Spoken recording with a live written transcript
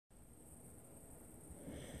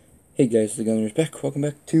Hey guys, the Gunner's back. Welcome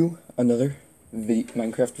back to another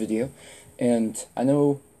Minecraft video. And I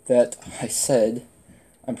know that I said,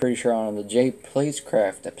 I'm pretty sure on the Jay Plays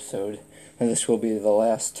Craft episode, that this will be the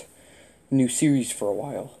last new series for a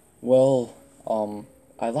while. Well,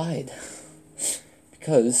 I lied.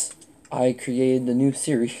 Because I created a new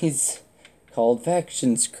series called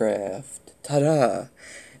Factions Craft. Ta-da!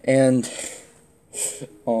 And,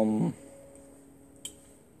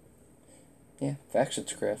 yeah,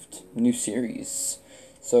 Factions Craft, new series.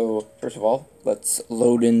 So, first of all, let's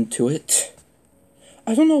load into it.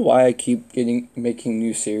 I don't know why I keep making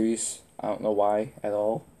new series. I don't know why at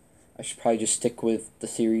all. I should probably just stick with the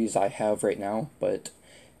series I have right now, but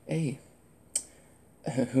hey,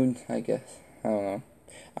 who, I guess, I don't know.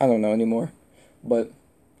 I don't know anymore. But,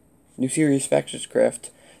 new series, Factions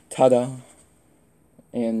Craft, ta-da.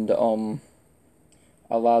 And, a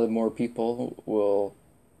lot of more people will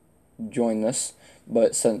join this,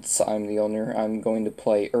 but since I'm the owner, I'm going to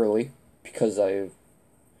play early because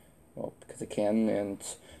because I can, and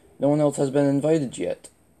no one else has been invited yet.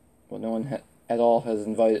 Well, no one at all has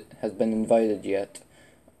been invited yet.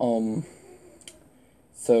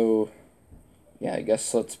 So yeah, I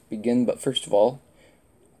guess let's begin. But first of all,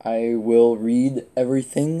 I will read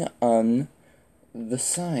everything on the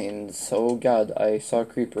signs. Oh God, I saw a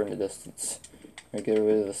creeper in the distance. I get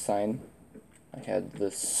rid of the sign. I had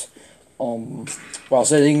this, while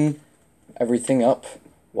setting everything up,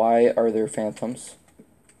 why are there phantoms?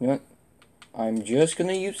 You know what? I'm just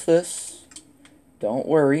gonna use this. Don't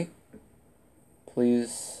worry.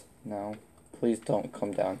 Please, no. Please don't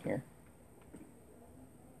come down here.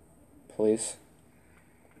 Please.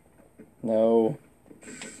 No.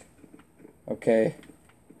 Okay.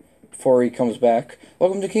 Before he comes back,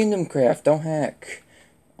 welcome to Kingdom Craft, don't hack.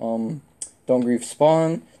 Don't grief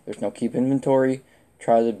spawn, there's no keep inventory.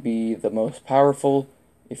 Try to be the most powerful.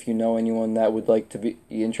 If you know anyone that would like to be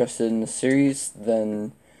interested in the series,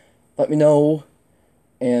 then let me know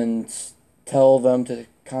and tell them to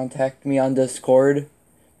contact me on Discord,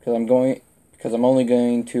 because I'm only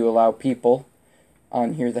going to allow people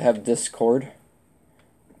on here that have Discord.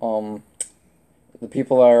 The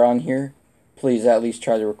people that are on here, please at least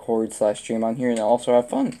try to record / stream on here and also have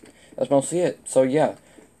fun. That's mostly it. So yeah,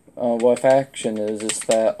 what faction is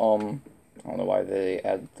that I don't know why they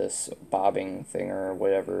add this bobbing thing or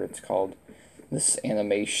whatever it's called, this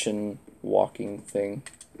animation walking thing.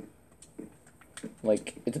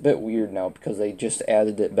 Like, it's a bit weird now because they just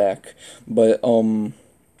added it back. But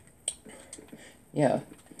yeah.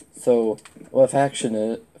 So what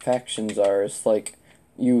factions are, it's like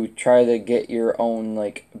you try to get your own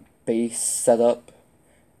like base set up,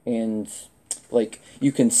 and like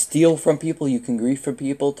you can steal from people, you can grief from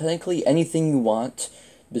people, technically anything you want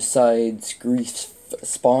besides grief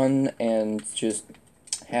spawn and just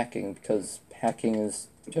hacking, because hacking is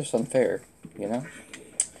just unfair, you know?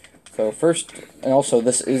 So first, and also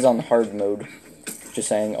this is on hard mode, just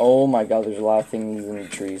saying. Oh my God, there's a lot of things in the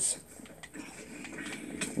trees.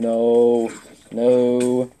 No,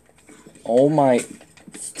 no. Oh my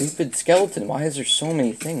stupid skeleton, why is there so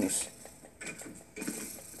many things?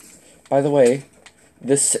 By the way,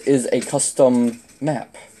 this is a custom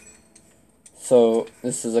map. So,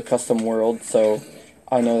 this is a custom world, so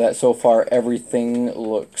I know that so far everything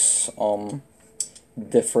looks,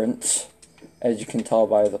 different, as you can tell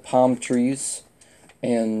by the palm trees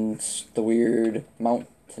and the weird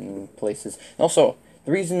mountain places. And also,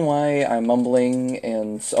 the reason why I'm mumbling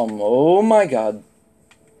and, oh my God.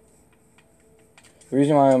 The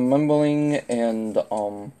reason why I'm mumbling and,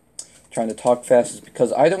 trying to talk fast is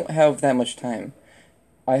because I don't have that much time.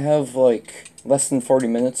 I have, like, less than 40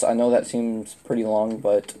 minutes. I know that seems pretty long,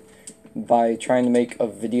 but by trying to make a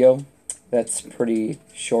video, that's pretty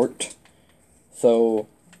short. So,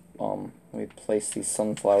 let me place these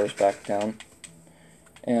sunflowers back down.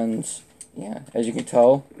 And, yeah, as you can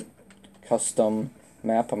tell, custom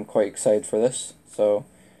map, I'm quite excited for this. So,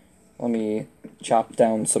 let me chop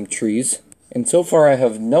down some trees. And so far I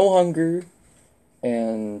have no hunger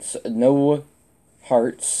and no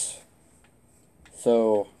hearts.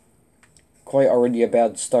 So, quite already a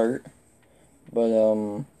bad start. But,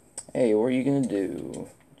 hey, what are you gonna do?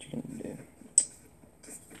 What you gonna do?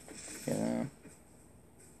 Yeah.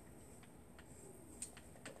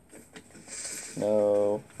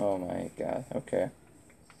 No. Oh my God. Okay.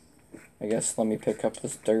 I guess let me pick up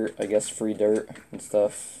this dirt. I guess free dirt and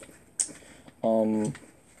stuff. I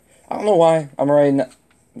don't know why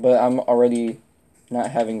but I'm already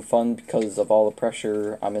not having fun because of all the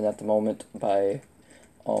pressure I'm in at the moment by,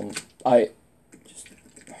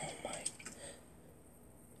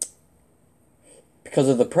 because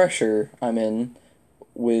of the pressure I'm in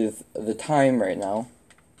with the time right now.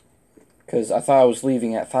 Because I thought I was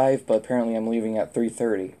leaving at 5, but apparently I'm leaving at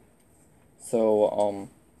 3:30. So,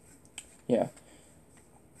 yeah.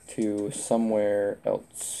 To somewhere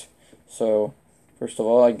else. So, first of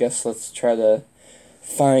all, I guess let's try to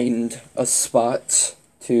find a spot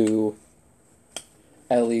to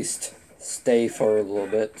at least stay for a little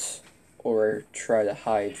bit. Or try to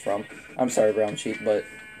hide from. I'm sorry, brown sheep, but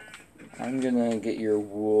I'm gonna get your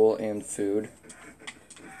wool and food.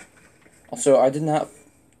 Also, I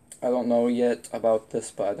don't know yet about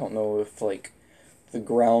this, but I don't know if, like, the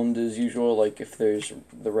ground is usual, like, if there's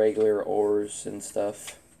the regular ores and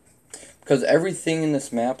stuff. Because everything in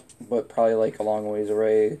this map, but probably, like, a long ways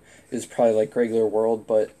away, is probably, like, regular world,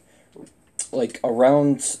 but, like,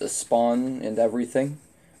 around spawn and everything,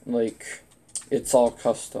 like, it's all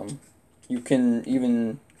custom. You can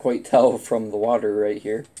even quite tell from the water right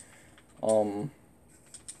here. Okay.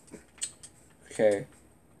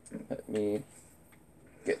 Let me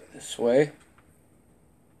get this way.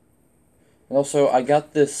 And also, I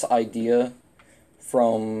got this idea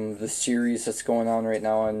from the series that's going on right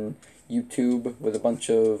now on YouTube with a bunch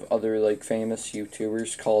of other, like, famous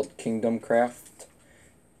YouTubers called Kingdom Craft.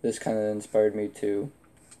 This kind of inspired me to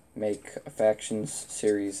make a factions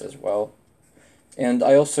series as well. And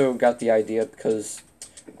I also got the idea because,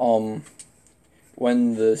 when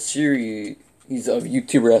the series of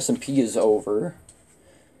YouTuber SMP is over,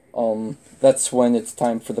 that's when it's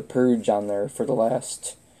time for the purge on there, for the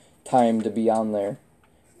last time to be on there.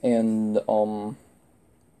 And,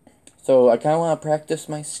 so I kind of want to practice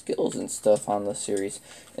my skills and stuff on the series.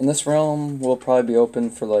 And this realm will probably be open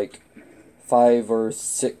for like 5 or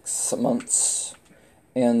 6 months.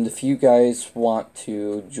 And if you guys want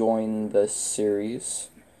to join this series,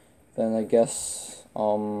 then I guess,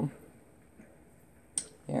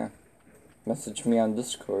 yeah, message me on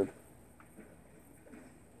Discord.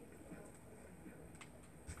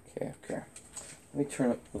 Okay. Let me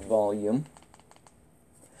turn up the volume.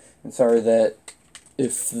 And sorry that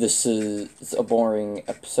if this is a boring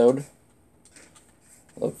episode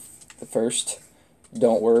of the first,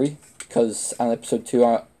 don't worry, because on episode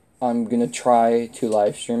 2 I'm gonna try to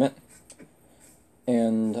live stream it.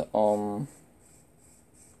 And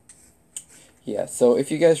yeah, so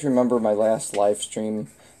if you guys remember my last live stream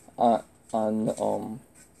on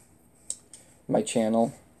my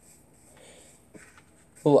channel,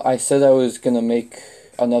 well, I said I was gonna make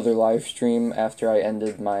another live stream after I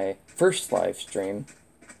ended my first live stream,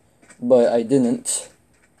 but I didn't.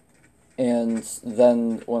 And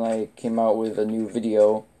then when I came out with a new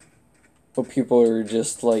video, but people are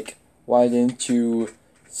just like, why didn't you,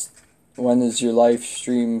 when is your live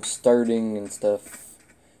stream starting and stuff.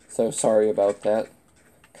 So sorry about that.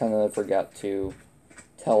 Kind of forgot to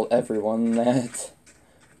tell everyone that.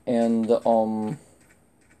 And,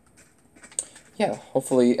 yeah,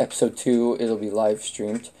 hopefully episode 2 it'll be live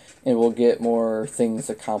streamed and we'll get more things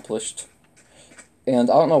accomplished. And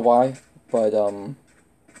I don't know why, but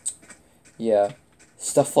yeah,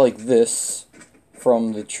 stuff like this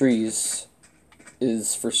from the trees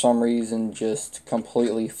is for some reason just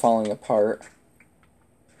completely falling apart.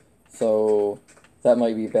 So that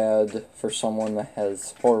might be bad for someone that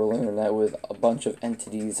has horrible internet with a bunch of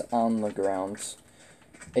entities on the grounds,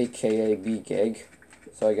 aka BGAG.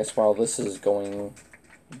 So I guess while this is going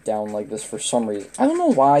down like this for some reason, I don't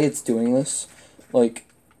know why it's doing this. Like,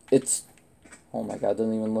 it's, oh my god, it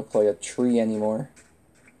doesn't even look like a tree anymore.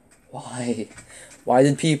 Why? Why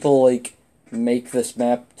did people, like, make this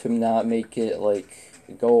map to not make it, like,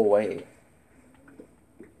 go away?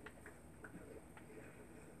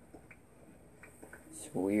 It's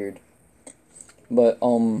weird. But,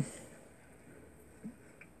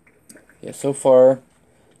 yeah, so far,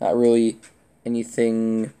 not really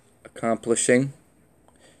anything accomplishing.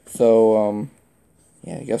 So,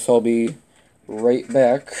 yeah, I guess I'll be right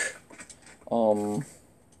back,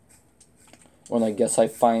 when I guess I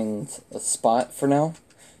find a spot for now.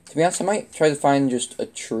 To be honest, I might try to find just a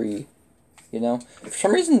tree, you know? For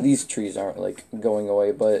some reason, these trees aren't, like, going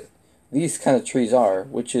away, but these kind of trees are,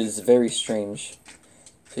 which is very strange.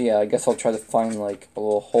 So yeah, I guess I'll try to find, like, a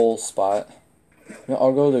little hole spot. You know,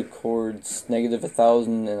 I'll go to chords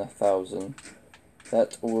 -1,000 and 1,000.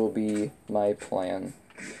 That will be my plan.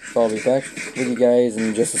 So I'll be back with you guys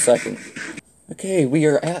in just a second. Okay, we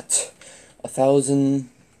are at 1,000,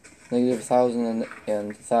 -1,000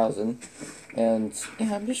 and 1,000. And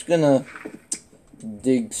yeah, I'm just gonna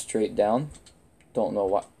dig straight down. Don't know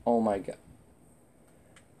why. Oh my god.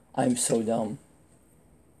 I'm so dumb.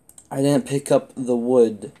 I didn't pick up the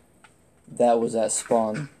wood that was at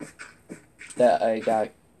spawn. That I got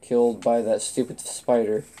killed by that stupid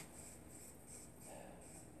spider.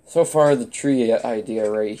 So far, the tree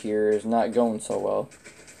idea right here is not going so well.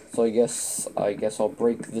 So I guess I'll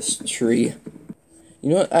break this tree. You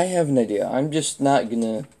know what? I have an idea. I'm just not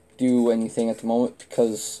gonna do anything at the moment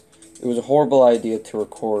because it was a horrible idea to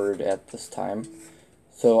record at this time.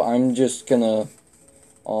 So I'm just gonna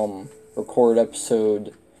record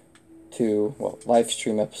episode 2, well, live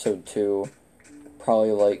stream episode 2,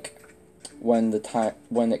 probably like when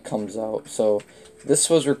it comes out. So this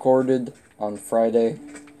was recorded on Friday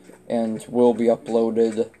and will be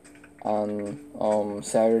uploaded on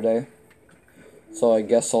Saturday. So I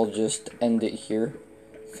guess I'll just end it here.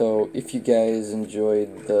 So if you guys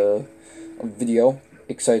enjoyed the video,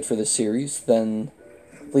 excited for the series, then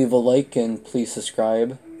leave a like and please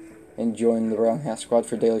subscribe and join the Brown Hat Squad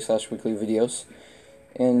for daily/weekly videos.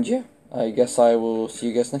 And yeah, I guess I will see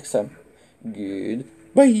you guys next time.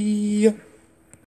 Goodbye.